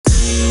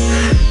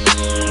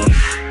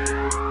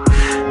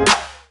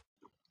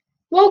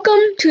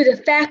Welcome to the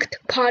Fact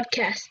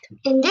Podcast.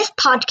 In this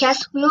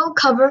podcast, we will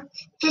cover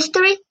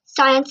history,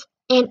 science,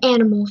 and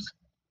animals.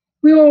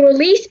 We will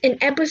release an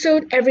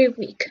episode every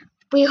week.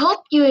 We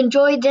hope you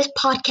enjoy this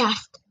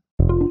podcast.